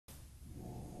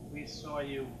we saw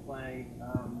you play,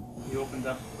 you opened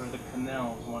up for the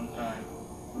Canals one time.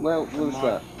 Well, what was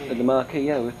that? At the Marquee,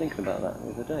 yeah, we were thinking about that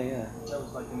the other day, yeah. That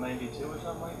was like in '92 or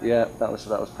something like that? Yeah, that was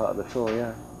part of the tour,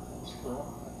 yeah. That's cool.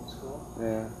 That's cool.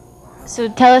 Yeah. So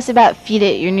tell us about Feed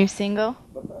It, your new single.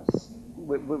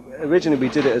 Originally we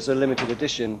did it as a limited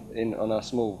edition on our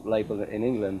small label in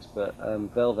England, but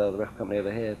Velvel, the record company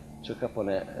over here, took up on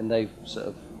it, and they've sort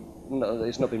of,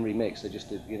 it's not been remixed, they just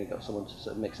did, got someone to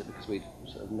sort of mix it because we'd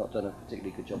sort of not done a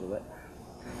particularly good job of it.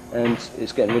 And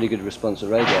it's getting really good response on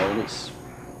radio, and it's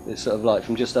sort of like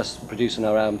from just us producing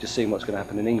our album, just seeing what's going to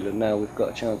happen in England, now we've got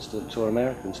a chance to tour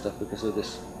America and stuff because of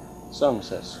this song.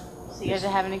 So you guys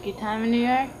are having a good time in New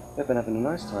York? We've been having a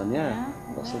nice time, yeah.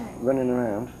 Lots of running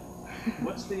around.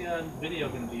 What's the video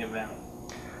going to be about?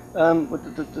 Well,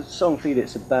 the song Feed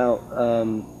It's about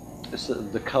sort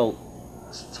of the cult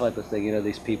type of thing,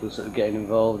 these people sort of getting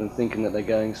involved and thinking that they're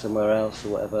going somewhere else or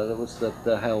whatever. That was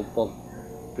the Hale-Bopp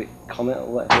comet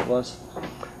or whatever it was.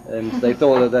 And they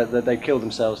thought that they'd kill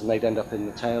themselves and they'd end up in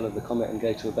the tail of the comet and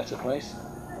go to a better place,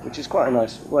 which is quite a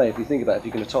nice way if you think about it. If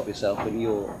you're going to top yourself and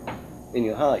in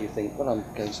your heart you think, well, I'm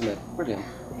going somewhere brilliant.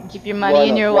 Keep your money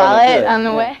in your wallet on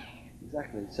the way.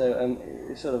 Exactly. So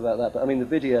it's sort of about that. But I mean, the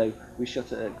video we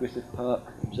shot it at Griffith Park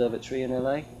Observatory in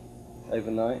LA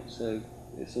overnight. So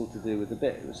it's all to do with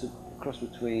it was a cross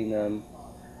between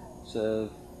sort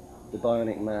of the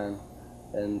Bionic Man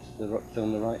and the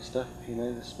film The Right Stuff.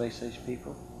 The space age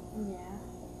people.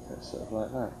 Yeah. So it's sort of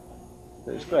like that.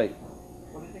 But it was great.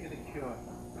 What do you think of The Cure?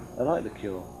 I like The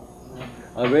Cure.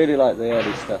 I really like the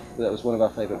early stuff. That was one of our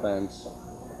favourite bands.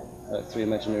 Like Three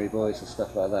Imaginary Boys and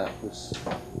stuff like that was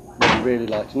what we really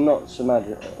liked. Not so much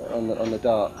on the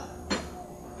dark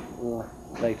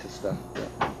later stuff. But.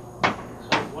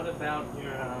 So what about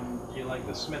your? Do you like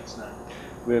the Smiths now?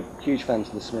 We're huge fans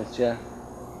of the Smiths. Yeah,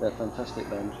 they're a fantastic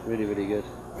band. Really, really good.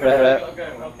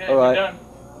 Okay. All right.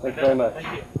 We're done. Thank you very much.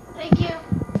 Thank you. Thank you.